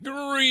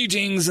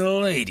Greetings,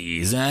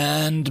 ladies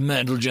and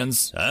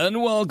gents,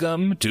 and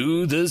welcome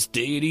to this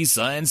daily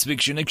science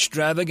fiction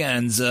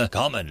extravaganza,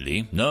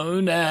 commonly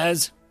known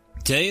as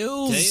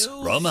Tales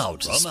from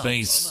Outer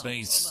Space.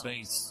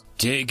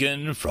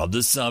 Taken from the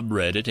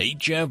subreddit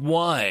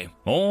HFY.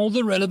 All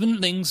the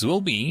relevant links will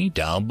be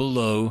down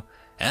below.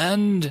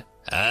 And,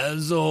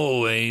 as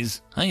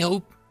always, I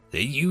hope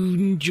that you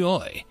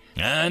enjoy.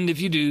 And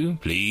if you do,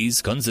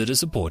 please consider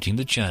supporting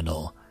the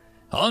channel.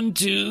 On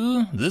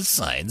to the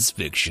science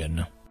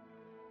fiction.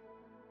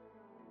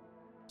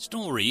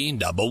 Story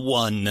number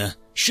 1.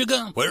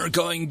 Sugar, We're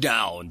Going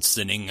Down,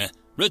 Sinning.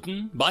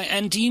 Written by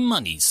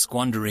Anti-Money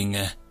Squandering.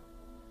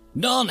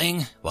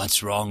 Darling,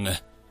 what's wrong?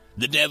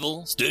 The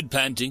devil stood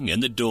panting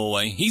in the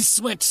doorway, his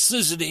sweat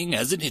sizzling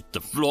as it hit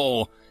the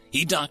floor.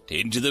 He ducked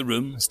into the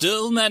room,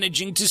 still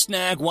managing to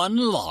snag one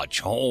large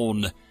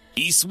horn.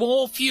 He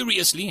swore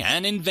furiously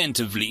and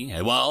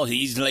inventively, while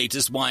his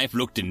latest wife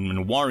looked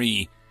in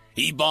worry.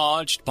 He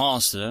barged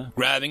past her,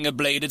 grabbing a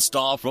bladed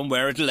staff from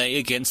where it lay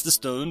against the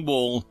stone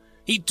wall.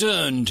 He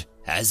turned,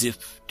 as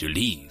if to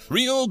leave,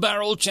 real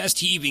barrel chest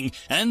heaving,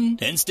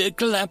 and instead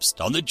collapsed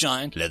on the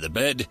giant leather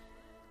bed.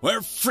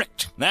 We're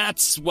fricked,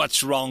 that's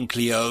what's wrong,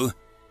 Cleo.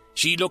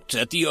 She looked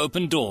at the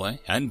open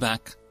doorway and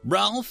back,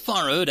 brow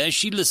furrowed as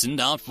she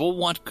listened out for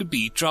what could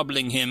be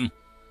troubling him.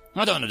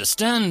 I don't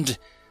understand.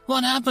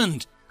 What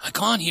happened? I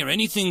can't hear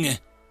anything.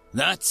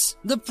 That's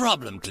the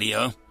problem,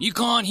 Cleo. You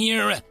can't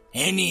hear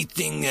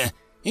anything.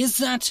 Is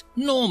that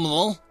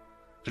normal?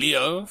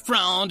 Cleo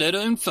frowned at her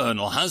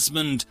infernal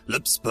husband,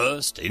 lips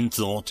pursed in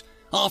thought.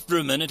 After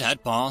a minute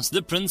had passed,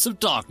 the Prince of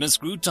Darkness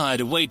grew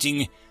tired of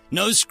waiting.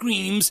 No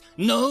screams,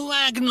 no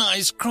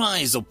agonized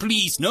cries or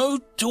pleas, no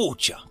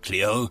torture,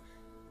 Cleo.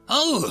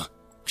 Oh,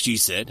 she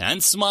said,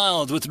 and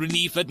smiled with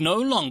relief at no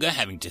longer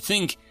having to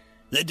think.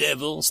 The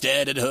devil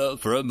stared at her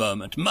for a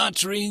moment,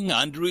 muttering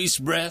under his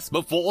breath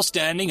before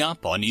standing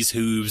up on his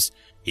hooves.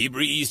 He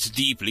breathed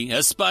deeply,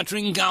 a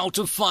sputtering gout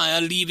of fire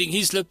leaving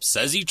his lips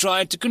as he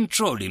tried to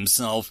control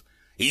himself.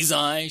 His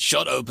eyes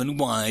shot open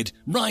wide,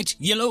 bright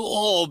yellow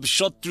orbs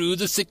shot through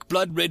the thick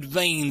blood-red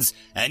veins,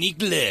 and he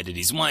glared at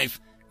his wife.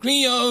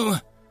 Cleo,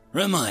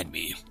 remind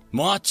me,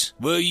 what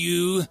were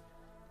you?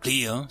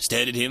 Cleo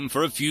stared at him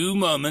for a few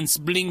moments,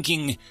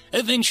 blinking.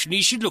 Eventually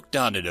she looked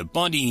down at her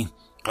body.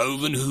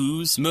 Cloven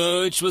hooves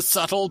merged with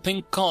subtle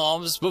pink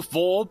calves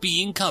before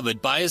being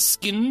covered by a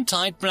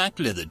skin-tight black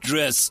leather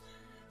dress.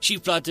 She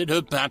fluttered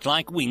her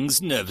bat-like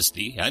wings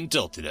nervously and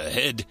tilted her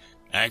head,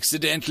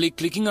 accidentally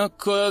clicking her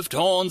curved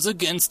horns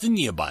against the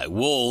nearby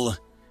wall.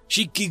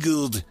 She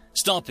giggled,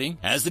 stopping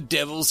as the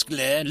devil's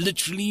glare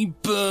literally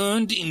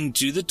burned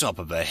into the top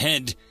of her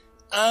head.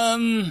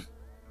 I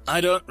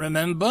don't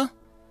remember.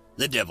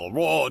 The devil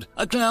roared,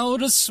 a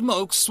cloud of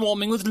smoke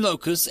swarming with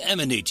locusts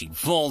emanating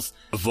forth,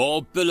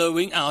 before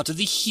billowing out of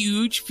the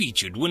huge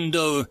featured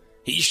window.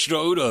 He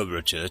strode over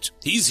at it,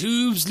 his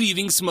hooves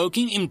leaving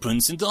smoking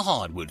imprints in the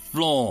hardwood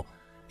floor.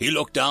 He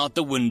looked out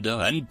the window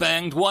and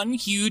banged one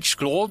huge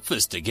clawed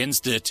fist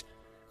against it,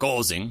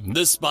 causing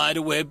the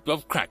spider web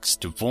of cracks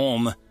to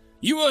form.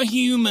 You are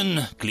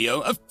human,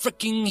 Cleo, a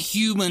fricking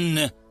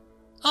human.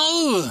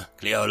 Oh,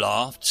 Cleo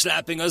laughed,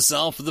 slapping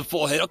herself with the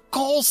forehead. Of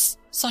course,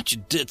 such a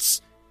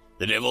ditz.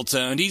 The devil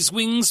turned, his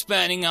wings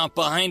fanning out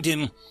behind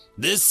him.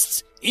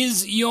 This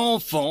is your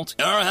fault,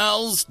 you're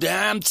hell's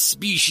damned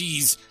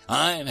species.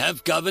 I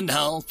have governed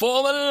hell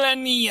for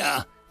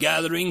millennia,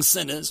 gathering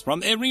sinners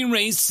from every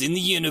race in the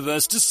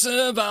universe to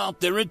serve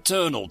out their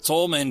eternal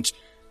torment.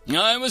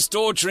 I was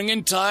torturing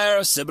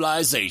entire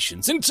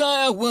civilizations,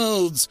 entire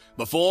worlds,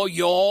 before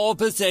your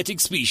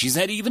pathetic species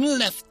had even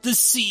left the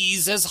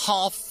seas as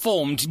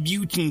half-formed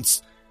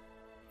mutants.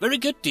 Very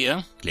good,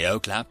 dear, Cleo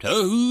clapped, her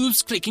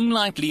hooves clicking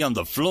lightly on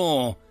the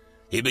floor.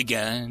 He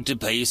began to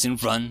pace in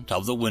front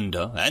of the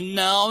window, and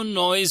now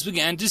noise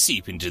began to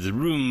seep into the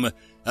room,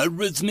 a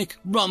rhythmic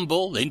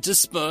rumble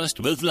interspersed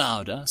with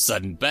louder,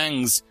 sudden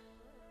bangs.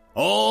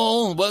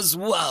 All was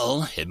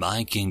well in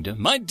my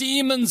kingdom. My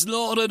demons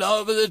lorded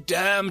over the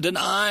damned, and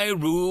I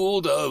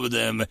ruled over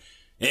them.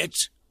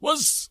 It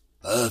was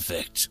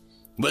perfect.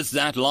 With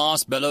that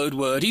last bellowed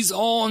word, his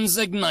horns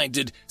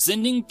ignited,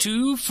 sending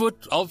 2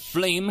 foot of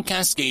flame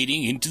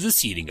cascading into the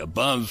ceiling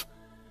above.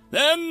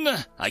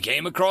 Then I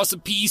came across a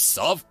piece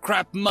of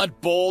crap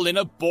mud ball in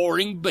a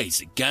boring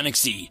basic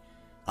galaxy.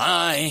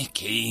 I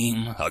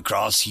came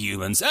across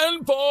humans,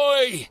 and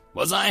boy,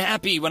 was I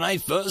happy when I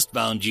first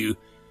found you.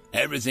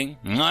 Everything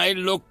I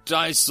looked,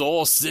 I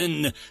saw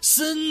sin,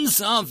 sins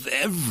of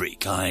every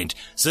kind,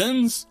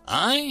 sins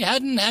I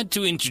hadn't had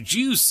to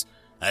introduce.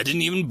 I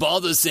didn't even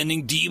bother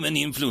sending demon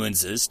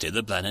influences to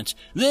the planet.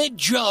 Their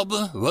job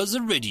was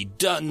already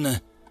done.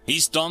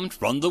 He stomped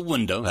from the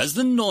window as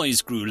the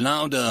noise grew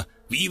louder,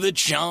 vivid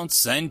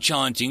shouts and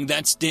chanting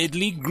that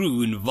steadily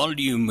grew in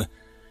volume.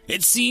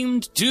 It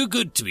seemed too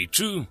good to be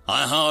true.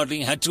 I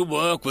hardly had to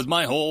work with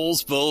my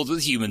halls filled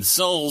with human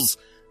souls.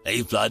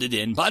 They flooded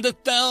in by the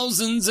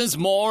thousands as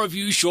more of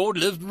you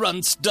short-lived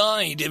runts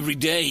died every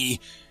day.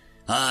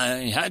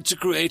 I had to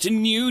create a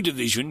new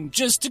division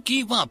just to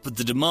keep up with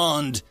the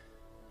demand.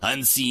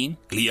 Unseen,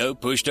 Cleo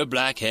pushed her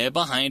black hair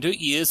behind her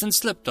ears and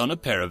slipped on a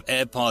pair of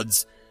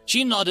AirPods.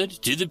 She nodded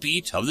to the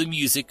beat of the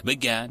music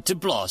began to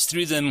blast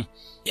through them.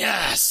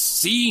 Yes,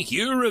 see,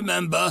 you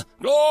remember.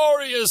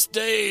 Glorious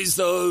days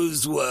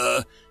those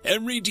were.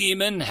 Every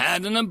demon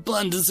had an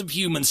abundance of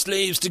human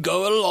slaves to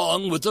go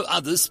along with the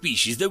other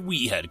species that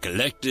we had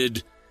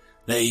collected.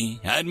 They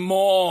had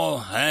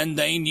more, and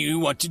they knew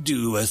what to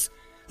do with.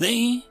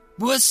 They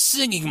were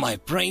singing my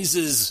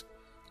praises.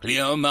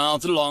 Cleo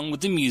mouthed along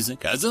with the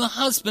music as her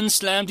husband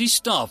slammed his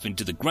staff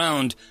into the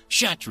ground,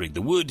 shattering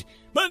the wood.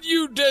 But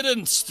you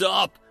didn't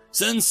stop.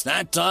 Since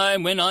that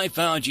time when I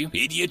found you,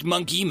 idiot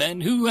monkey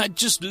men who had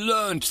just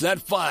learned that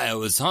fire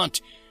was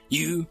hot,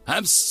 you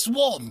have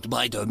swarmed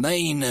my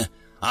domain.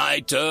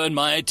 I turned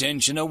my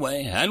attention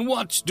away, and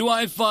what do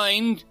I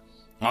find?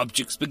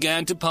 Objects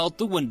began to pelt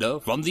the window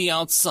from the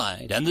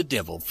outside, and the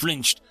devil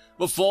flinched,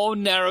 before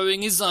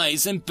narrowing his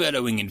eyes and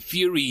bellowing in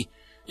fury.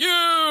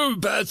 You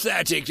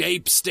pathetic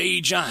ape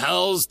stage a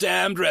hell's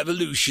damned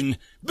revolution.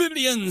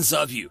 Billions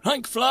of you,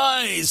 like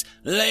flies,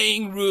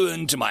 laying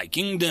ruin to my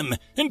kingdom,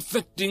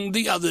 infecting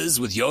the others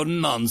with your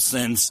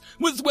nonsense,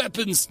 with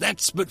weapons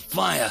that spit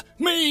fire,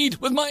 made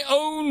with my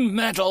own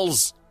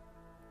metals.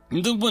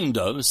 The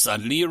window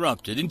suddenly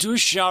erupted into a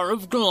shower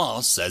of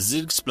glass as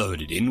it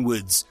exploded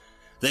inwards.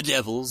 The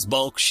devil's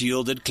bulk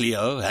shielded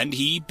Cleo, and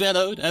he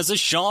bellowed as the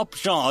sharp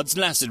shards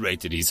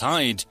lacerated his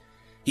hide.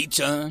 He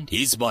turned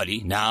his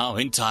body, now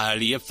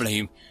entirely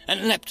aflame,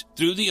 and leapt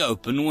through the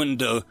open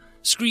window,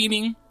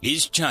 screaming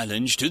his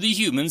challenge to the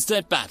humans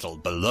that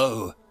battled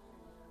below.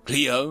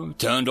 Cleo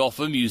turned off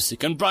her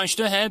music and brushed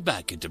her hair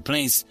back into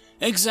place,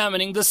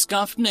 examining the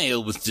scuffed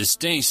nail with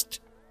distaste.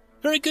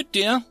 Very good,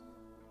 dear.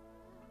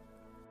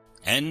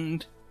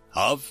 End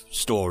of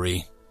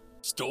story.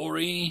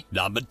 Story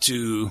number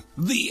 2.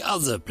 The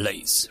Other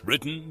Place,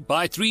 written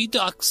by 3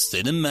 ducks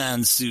in a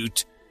man's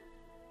suit.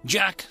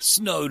 Jack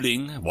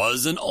Snowling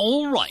was an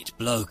all-right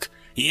bloke.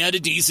 He had a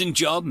decent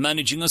job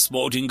managing a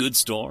sporting goods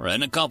store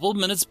and a couple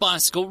minutes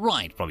bicycle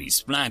ride from his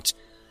flat.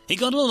 He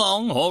got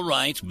along all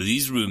right with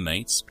his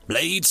roommates,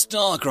 played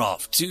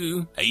StarCraft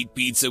too, ate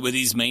pizza with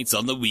his mates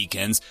on the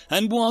weekends,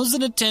 and was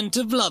an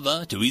attentive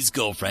lover to his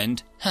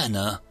girlfriend,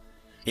 Hannah.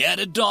 He had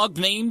a dog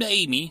named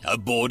Amy, a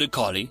border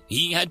collie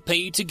he had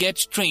paid to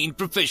get trained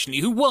professionally,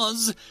 who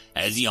was,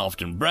 as he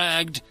often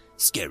bragged,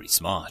 scary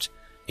smart.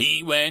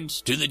 He went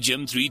to the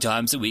gym 3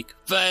 times a week,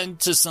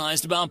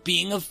 fantasized about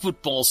being a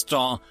football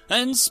star,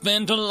 and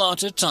spent a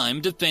lot of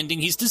time defending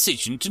his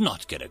decision to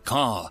not get a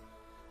car.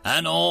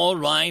 An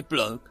all-right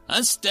bloke,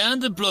 a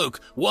standard bloke,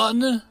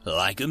 one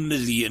like a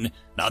million,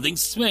 nothing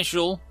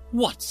special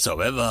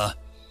whatsoever.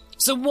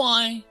 So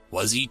why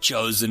was he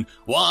chosen?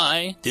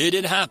 Why did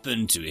it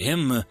happen to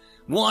him?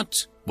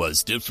 What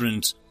was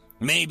different?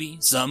 Maybe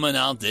someone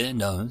out there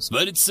knows,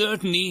 but it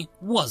certainly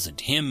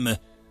wasn't him.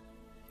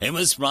 It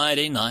was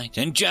Friday night,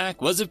 and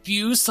Jack was a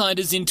few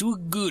ciders into a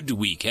good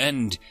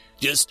weekend.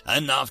 Just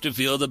enough to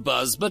feel the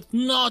buzz, but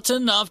not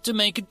enough to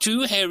make it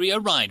too hairy a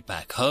ride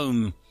back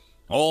home.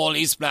 All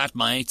his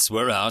flatmates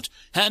were out.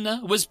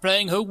 Hannah was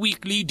playing her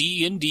weekly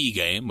D&D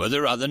game with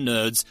her other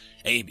nerds.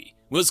 Amy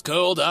was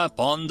curled up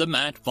on the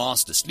mat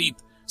fast asleep,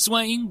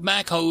 swaying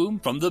back home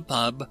from the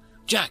pub.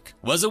 Jack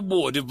was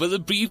awarded with a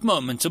brief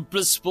moment of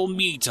blissful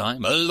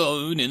me-time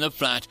alone in the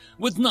flat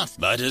with nothing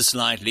but a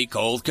slightly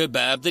cold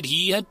kebab that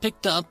he had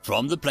picked up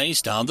from the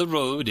place down the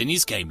road in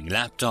his gaming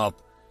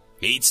laptop.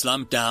 He'd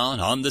slumped down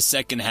on the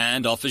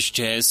second-hand office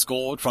chair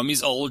scored from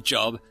his old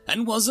job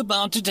and was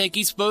about to take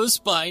his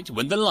first bite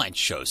when the light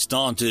show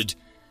started.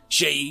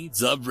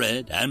 Shades of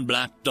red and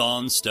black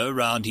danced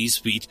around his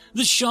feet,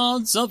 the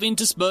shards of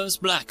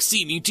interspersed black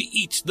seeming to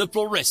eat the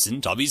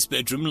fluorescent of his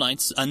bedroom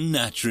lights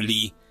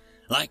unnaturally,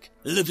 like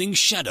a living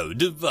shadow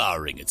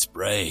devouring its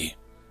prey.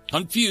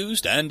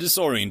 Confused and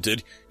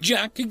disoriented,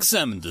 Jack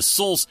examined the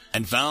source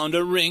and found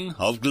a ring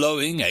of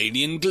glowing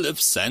alien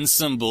glyphs and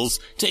symbols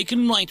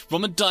taken right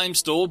from a dime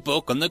store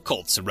book on the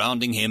cult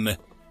surrounding him.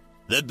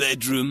 The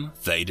bedroom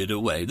faded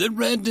away, the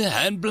red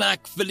and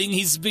black filling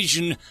his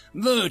vision.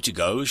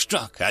 Vertigo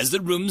struck as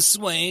the room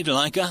swayed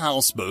like a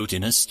houseboat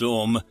in a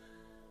storm.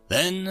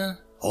 Then,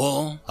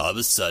 all of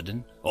a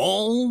sudden,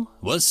 all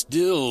was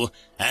still,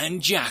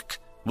 and Jack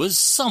was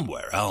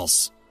somewhere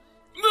else.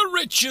 The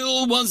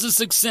ritual was a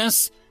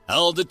success.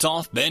 Elder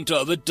Toff bent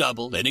over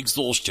double in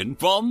exhaustion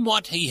from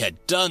what he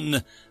had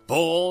done,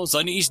 paws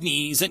on his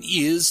knees and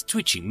ears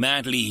twitching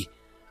madly.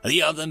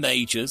 The other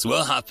mages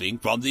were huffing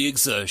from the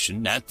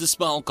exertion at the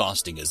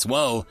spellcasting as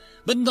well,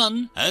 but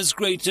none as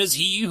great as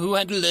he who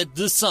had led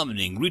the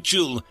summoning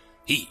ritual,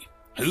 he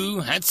who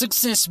had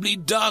successfully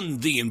done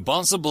the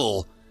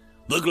impossible.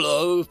 The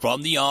glow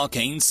from the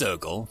arcane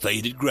circle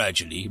faded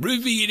gradually,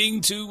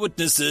 revealing to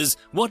witnesses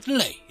what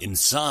lay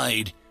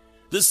inside.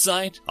 The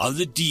sight of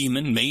the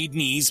demon made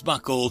knees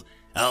buckle.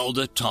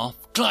 Elder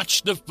Toff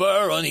clutched the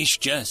fur on his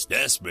chest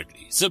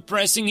desperately,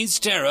 suppressing his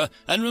terror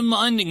and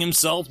reminding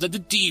himself that the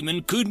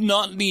demon could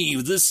not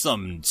leave the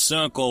summoned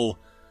circle.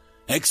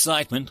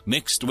 Excitement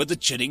mixed with a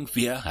chilling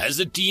fear as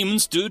the demon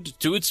stood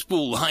to its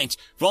full height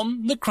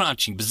from the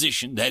crouching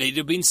position that it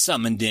had been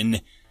summoned in.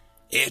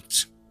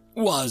 It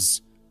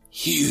was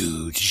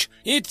huge.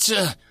 It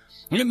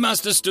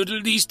must have stood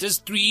at least as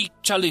 3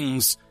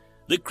 chullings.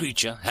 The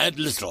creature had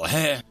little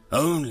hair,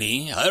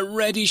 only a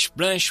reddish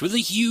flesh with a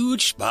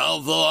huge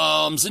powerful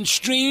arms and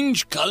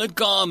strange-colored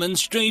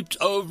garments draped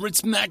over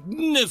its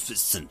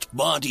magnificent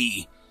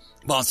body.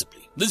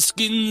 Possibly the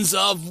skins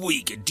of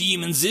weaker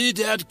demons it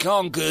had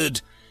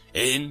conquered.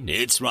 In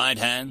its right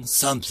hand,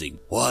 something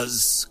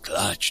was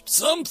clutched,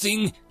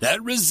 something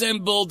that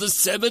resembled the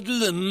severed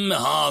limb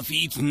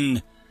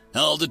half-eaten.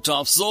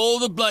 Eldertop saw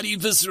the bloody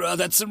viscera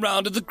that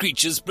surrounded the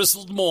creature's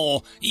bristled maw,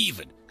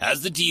 even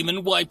as the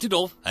demon wiped it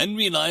off and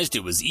realized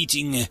it was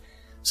eating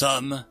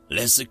some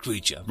lesser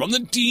creature from the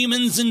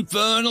demon's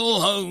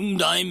infernal home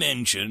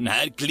dimension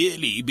had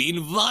clearly been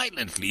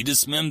violently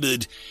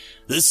dismembered.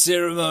 The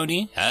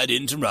ceremony had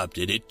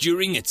interrupted it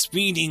during its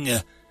feeding.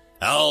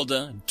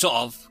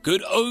 Eldertop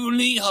could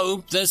only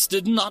hope this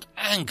did not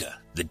anger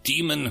the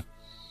demon.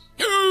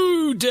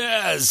 "Who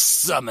dares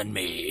summon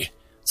me?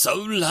 So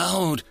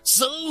loud,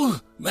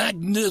 so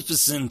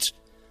magnificent."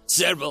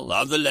 Several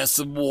of the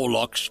lesser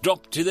warlocks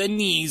dropped to their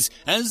knees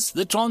as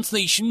the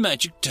translation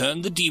magic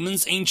turned the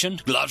demon's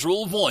ancient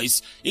guttural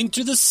voice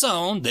into the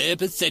sound their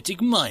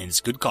pathetic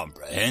minds could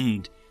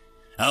comprehend.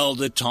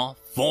 Eldertop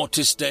fought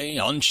to stay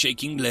on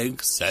shaking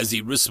legs as he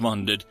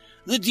responded.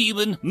 The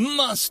demon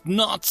must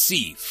not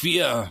see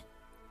fear.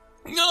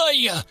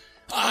 I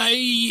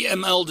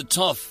am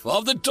Eldertop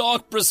of the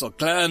Dark Bristle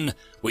clan.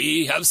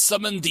 We have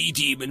summoned thee,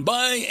 demon,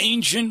 by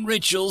ancient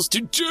rituals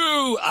to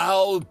do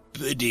our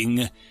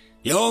bidding.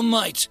 Your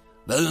might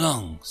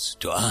belongs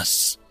to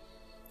us."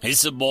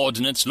 His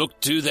subordinates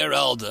looked to their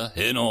elder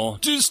in awe.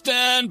 To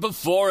stand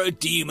before a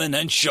demon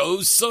and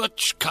show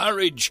such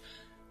courage,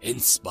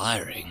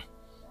 inspiring.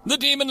 The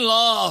demon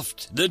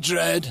laughed, the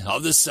dread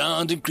of the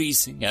sound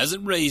increasing as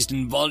it raised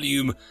in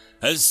volume,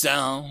 a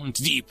sound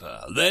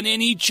deeper than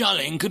any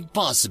chulling could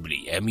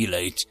possibly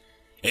emulate.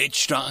 It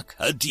struck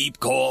a deep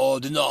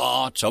chord in the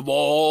heart of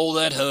all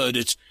that heard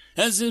it,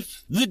 as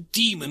if the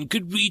demon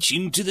could reach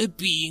into their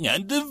being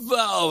and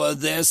devour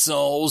their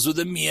souls with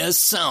the mere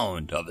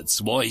sound of its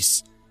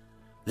voice.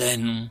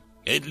 Then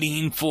it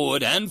leaned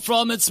forward, and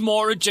from its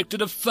maw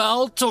ejected a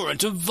foul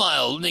torrent of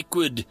vile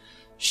liquid.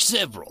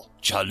 Several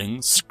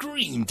chullings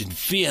screamed in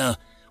fear.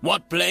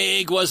 What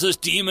plague was this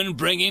demon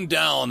bringing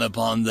down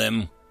upon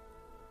them?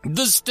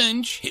 The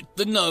stench hit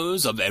the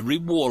nose of every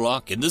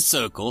warlock in the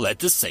circle at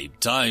the same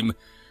time.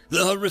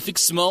 The horrific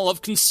smell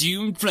of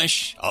consumed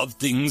flesh, of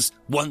things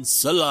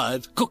once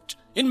alive, cooked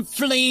in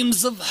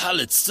flames of hell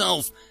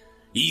itself.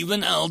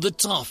 Even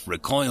Eldertop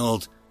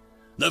recoiled.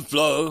 The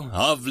flow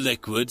of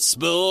liquid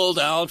spilled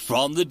out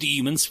from the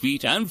demon's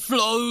feet and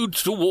flowed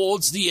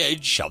towards the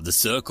edge of the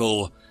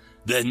circle.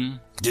 Then,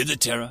 to the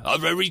terror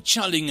of every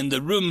chulling in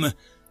the room,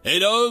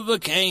 it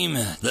overcame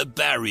the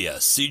barrier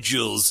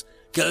sigils,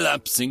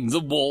 collapsing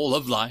the wall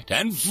of light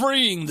and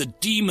freeing the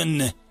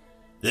demon.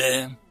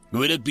 There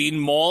would have been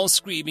more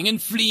screaming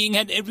and fleeing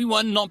had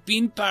everyone not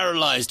been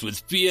paralyzed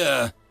with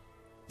fear.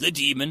 The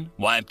demon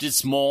wiped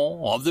its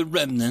maw of the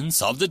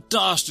remnants of the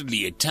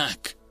dastardly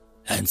attack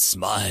and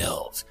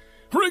smiled.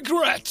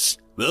 "Regret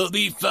will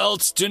be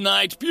felt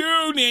tonight,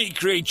 puny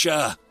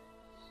creature."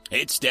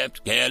 It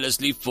stepped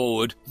carelessly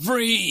forward,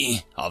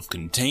 free of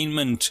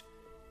containment.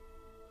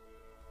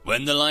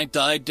 When the light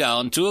died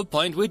down to a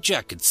point where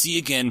Jack could see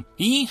again,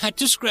 he had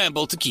to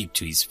scramble to keep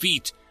to his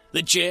feet.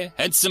 The chair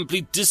had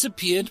simply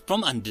disappeared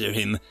from under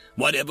him.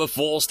 Whatever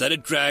force that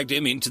had dragged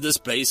him into this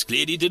place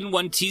clearly didn't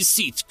want his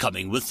seat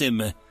coming with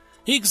him.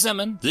 He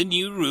examined the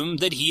new room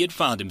that he had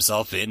found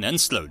himself in and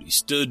slowly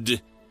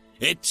stood.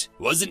 It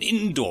was an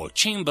indoor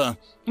chamber.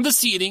 The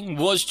ceiling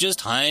was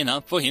just high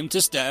enough for him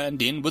to stand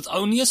in with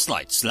only a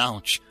slight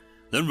slouch.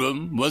 The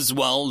room was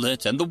well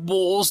lit and the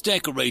walls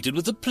decorated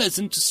with the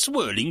pleasant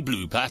swirling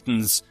blue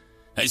patterns.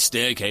 A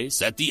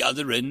staircase at the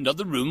other end of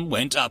the room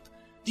went up,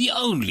 the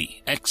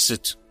only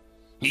exit.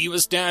 He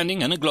was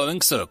standing in a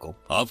glowing circle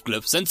of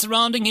glyphs, and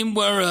surrounding him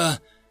were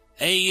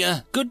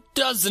a good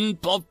dozen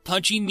of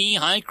pudgy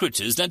knee-high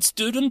critters that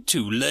stood on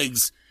 2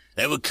 legs.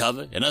 They were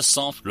covered in a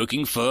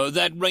soft-looking fur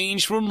that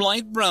ranged from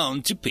light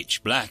brown to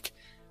pitch black.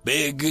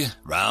 Big,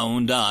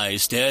 round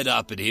eyes stared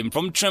up at him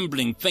from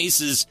trembling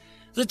faces,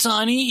 the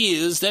tiny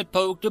ears that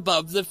poked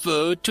above the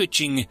fur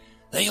twitching.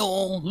 They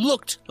all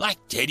looked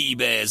like teddy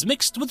bears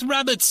mixed with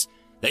rabbits.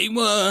 They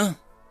were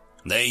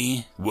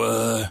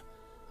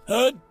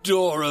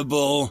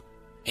adorable.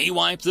 He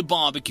wiped the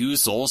barbecue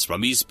sauce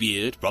from his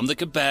beard, from the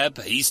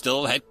kebab he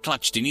still had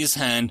clutched in his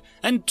hand,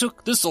 and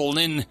took this all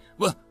in.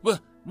 Where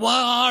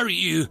are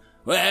you?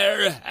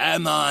 Where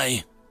am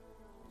I?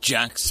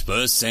 Jack's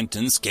first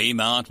sentence came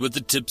out with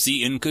the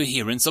tipsy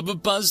incoherence of a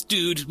buzzed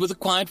dude with a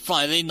quiet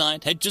Friday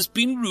night had just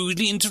been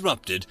rudely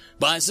interrupted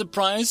by a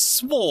surprise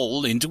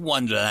squall into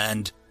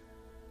Wonderland.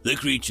 The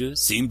creature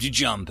seemed to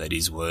jump at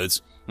his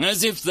words,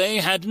 as if they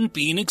hadn't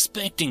been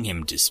expecting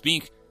him to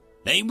speak.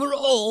 They were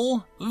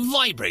all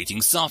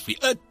vibrating softly,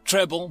 a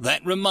treble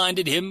that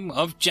reminded him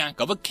of Jack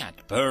of a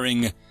cat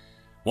purring.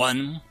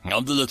 One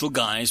of the little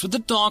guys with the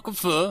darker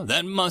fur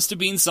that must have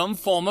been some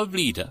form of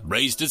leader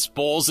raised its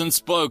paws and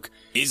spoke.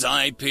 His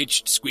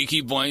high-pitched,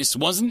 squeaky voice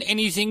wasn't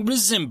anything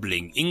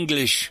resembling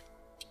English.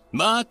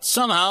 But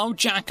somehow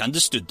Jack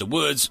understood the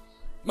words.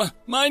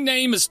 My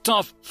name is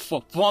Tough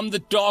from the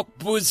Dark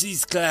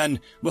Pussies clan.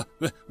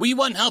 We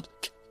want help.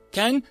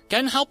 Can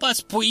help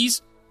us,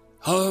 please?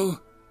 Oh,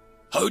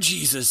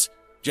 Jesus.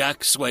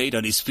 Jack swayed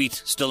on his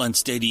feet, still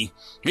unsteady.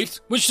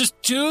 It was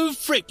just too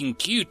freaking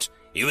cute.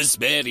 He was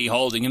barely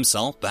holding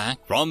himself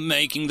back from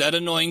making that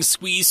annoying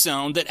squeeze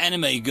sound that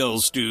anime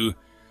girls do.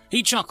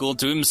 He chuckled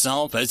to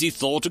himself as his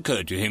thought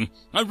occurred to him,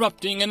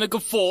 erupting in a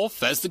guffaw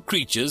as the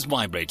creatures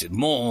vibrated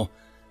more.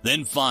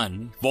 Then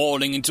finally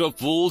falling into a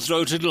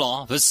full-throated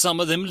laugh as some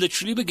of them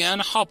literally began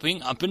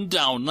hopping up and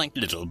down like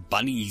little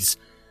bunnies.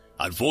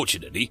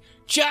 Unfortunately,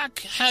 Jack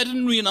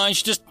hadn't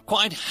realized just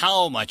quite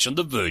how much on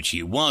the verge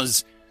he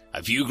was.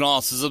 A few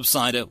glasses of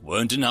cider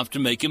weren't enough to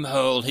make him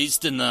hurl his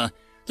dinner.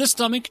 The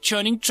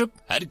stomach-churning trip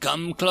had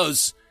come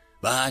close,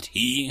 but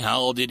he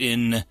held it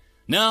in.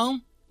 Now,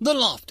 the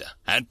laughter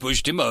had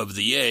pushed him over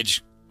the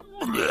edge.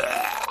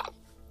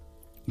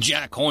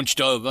 Jack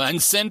hunched over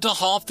and sent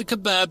half the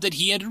kebab that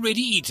he had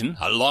already eaten,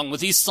 along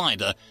with his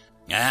cider,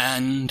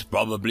 and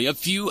probably a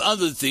few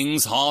other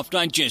things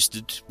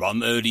half-digested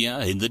from earlier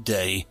in the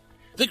day.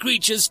 The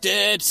creatures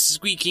stared,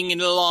 squeaking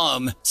in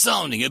alarm,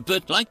 sounding a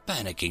bit like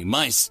panicking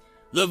mice.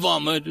 The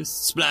vomit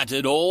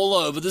splattered all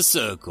over the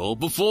circle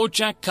before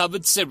Jack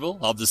covered several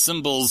of the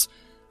symbols.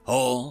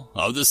 All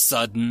of a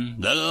sudden,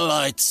 the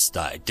lights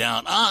died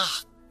down.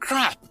 Ah,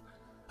 crap!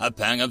 A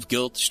pang of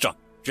guilt struck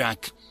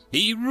Jack.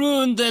 He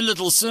ruined their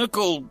little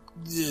circle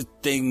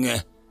thing.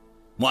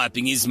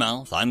 Wiping his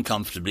mouth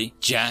uncomfortably,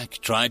 Jack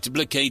tried to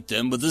placate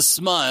them with a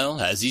smile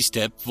as he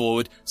stepped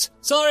forward.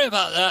 Sorry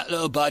about that,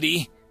 little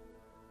buddy.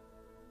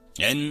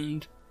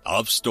 End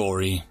of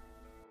story.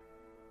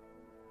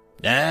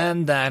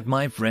 And that,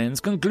 my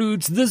friends,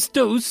 concludes this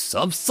dose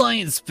of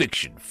science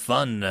fiction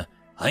fun.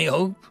 I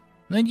hope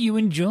that you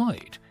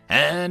enjoyed.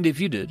 And if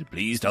you did,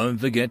 please don't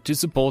forget to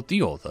support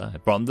the author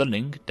from the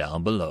link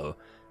down below.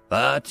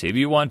 But if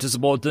you want to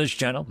support this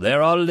channel,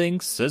 there are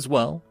links as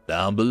well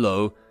down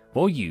below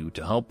for you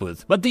to help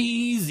with. But the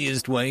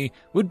easiest way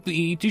would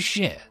be to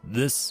share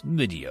this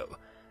video.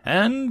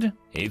 And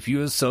if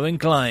you are so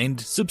inclined,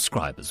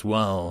 subscribe as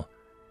well.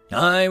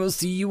 I will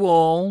see you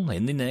all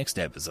in the next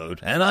episode,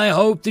 and I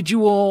hope that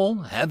you all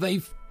have a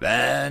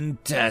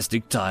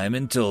fantastic time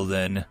until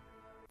then.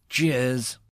 Cheers.